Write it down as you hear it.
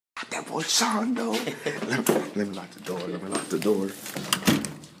That boy Sean though. Let me lock the door. Let me lock the door.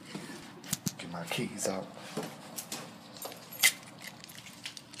 Get my keys out.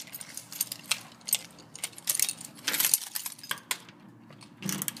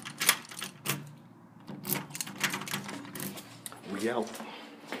 We out.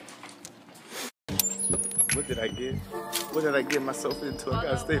 What did I get? What did I get myself into? I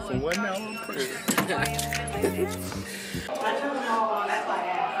gotta stay for 1 hour in prayer.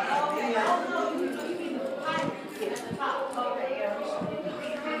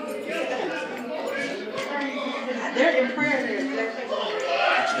 They're in prayer.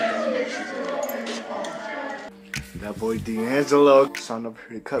 That boy D'Angelo showing up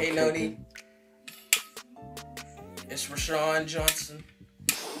here to cut. Hey, Noni. It's Rashawn Johnson.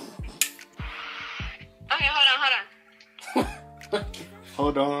 Okay, hold on.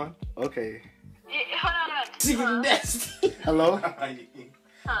 Hold on. Okay. Hold on. Hello?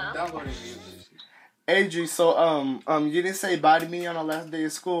 Huh? Adri, so you didn't say bye to me on our last day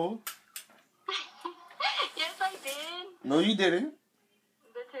of school? Yes, I did. No, you didn't.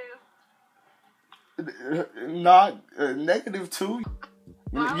 The two. Not -2.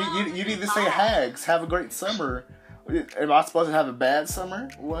 You need to say hags. Have a great summer. Am I supposed to have a bad summer?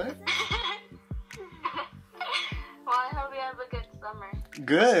 What? Well, I hope you have a good summer.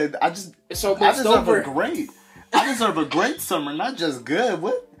 Good. I deserve a great summer, not just good.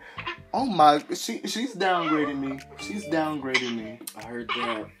 What? Oh my, she's downgrading me. She's downgrading me. I heard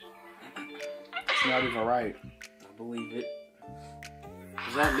that. It's not even right. I believe it.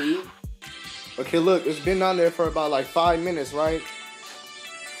 Is that me? Okay, look, it's been on there for about like 5 minutes, right?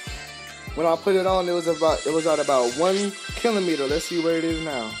 When I put it on, it was at about 1 kilometer. Let's see where it is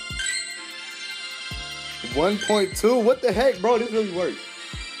now. 1.2. What the heck, bro? This really worked.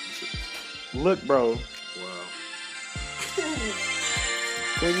 Look, bro. Wow.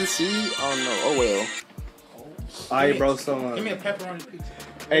 Can you see? Oh no. Oh well. Alright, bro. So give me a pepperoni pizza.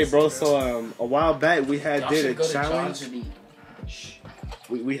 Hey, bro. So a while back we had did a challenge.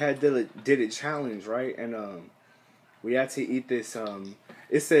 We had did a challenge, right? And we had to eat this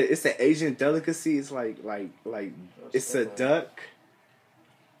it's an Asian delicacy. It's like it's a duck.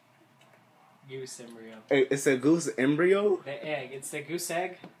 Goose embryo. It's a goose embryo. The egg. It's the goose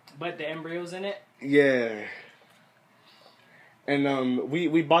egg, but the embryo's in it. Yeah. And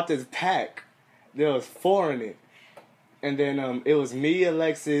we bought this pack. There was 4 in it. And then it was me,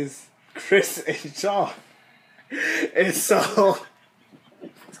 Alexis, Chris, and Sean. And so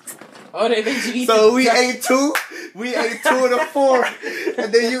they made you eat so we ate 2. We ate 2 of the 4.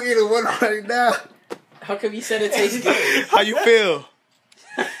 And then you eating 1 right now. How come you said it tastes good? How you feel?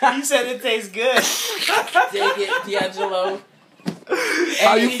 You said it tastes good. Dang it, D'Angelo.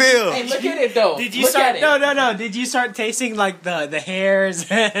 How you feel? Hey, look at it though. Did you look start? At it. No. Did you start tasting like the hairs?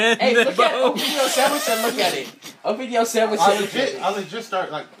 And Hey, the look at open your sandwich and look at it. Open your sandwich and look at it. I legit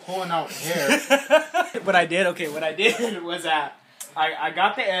start like pulling out hair. What I did was that I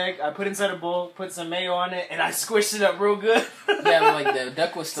got the egg, I put it inside a bowl, put some mayo on it, and I squished it up real good. Yeah, but like the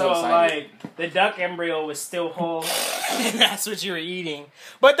duck was still so excited. like the duck embryo was still whole, and that's what you were eating.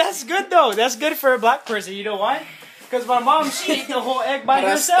 But that's good though. That's good for a black person. You know why? Because my mom, she ate the whole egg by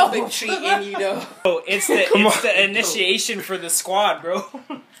herself. Treating you though. Oh, it's the initiation for the squad, bro.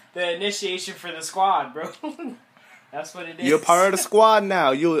 The initiation for the squad, bro. That's what it is. You're part of the squad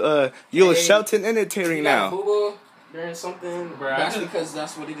now. You're a Shelton Entertaining now. Boo-boo during something. Bruh, that's because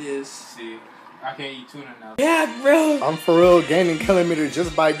that's what it is. See, I can't eat tuna now. Yeah, bro. I'm for real gaining kilometers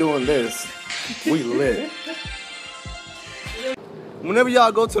just by doing this. We lit. Whenever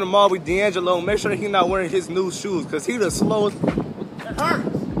y'all go to the mall with D'Angelo, make sure he not wearing his new shoes, cause he the slowest.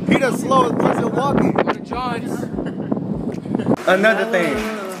 He the slowest person walking. Another thing,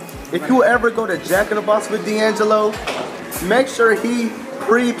 if you ever go to Jack in the Box with D'Angelo, make sure he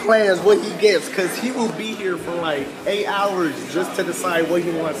pre-plans what he gets, cause he will be here for like 8 hours just to decide what he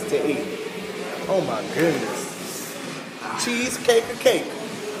wants to eat. Oh my goodness. Cheesecake or cake?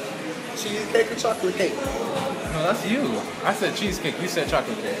 Cheesecake or chocolate cake? No, that's you. I said cheesecake. You said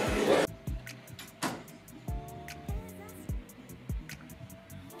chocolate cake.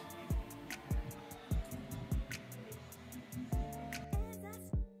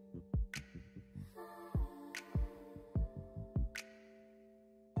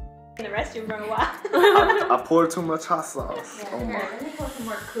 In the restroom for a while. I poured too much hot sauce. Yeah, Oh my. let me pour some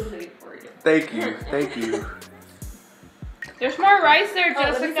more Kool-Aid for you. Thank you. Thank you. There's more rice there,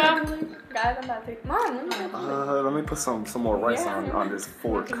 Jessica. Guys, I'm about to take. Mom, Let me put some more rice on this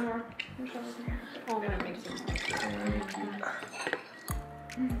fork. Oh, I'm gonna make some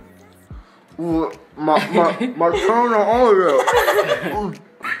more. Ooh, my turn on all of that.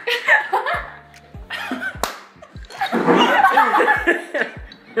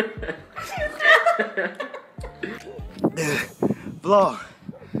 vlog.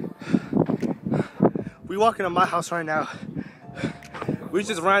 We walking to my house right now. We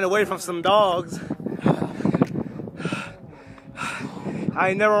just ran away from some dogs. I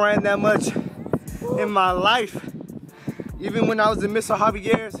ain't never ran that much in my life. Even when I was in Mr.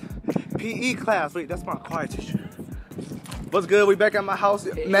 Javier's PE class. Wait, that's my choir teacher. What's good? We back at my house.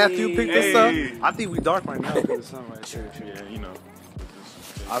 Hey, Matthew picked us up. I think we dark right now because the sun right here. Yeah, you know.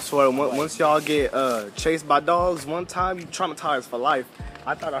 I swear, once y'all get chased by dogs one time, you traumatized for life.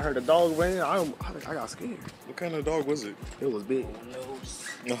 I thought I heard a dog ring. I got scared. What kind of dog was it? It was big.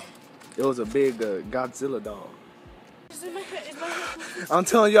 No. It was a big Godzilla dog. I'm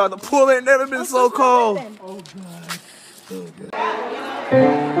telling y'all, the pool ain't never been so cold. Oh God. Oh God.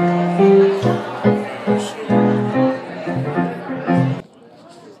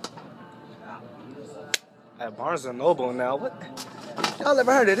 At Barnes & Noble now, what? Y'all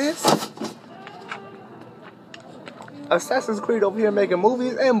ever heard of this? Assassin's Creed over here making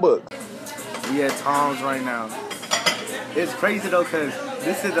movies and books. We at Tom's right now. It's crazy though, cause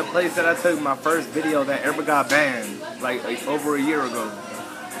this is the place that I took my first video that ever got banned, like over a year ago.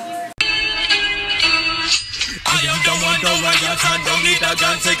 I am the one, don't run your time, don't need a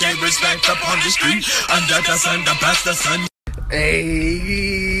gun to gain respect upon the street. Under the sun, the best the sun.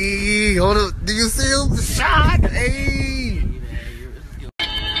 Hey, hold up, do you see him? The shot, hey.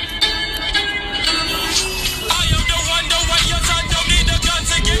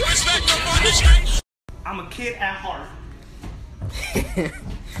 I'm a kid at heart.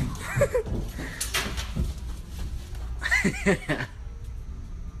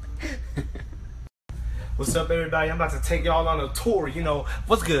 What's up, everybody? I'm about to take y'all on a tour. You know,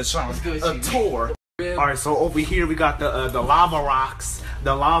 what's good, Sean? What's good, a tour. All right, so over here we got the lava rocks.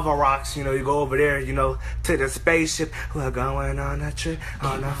 The lava rocks, you know, you go over there, you know, to the spaceship. We're going on a trip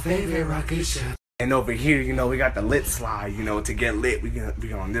on our favorite rocket ship. And over here, you know, we got the lit slide, you know, to get lit. We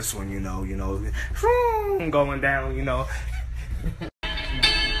on this one, you know, going down, you know.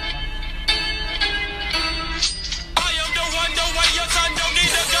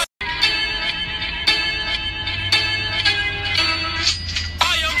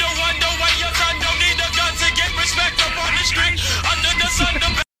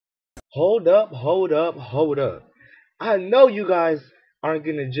 Hold up. I know you guys aren't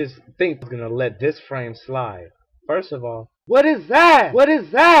gonna just think I'm gonna let this frame slide. First of all, what is that? What is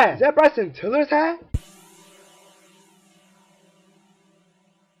that? Is that Bryson Tiller's hat?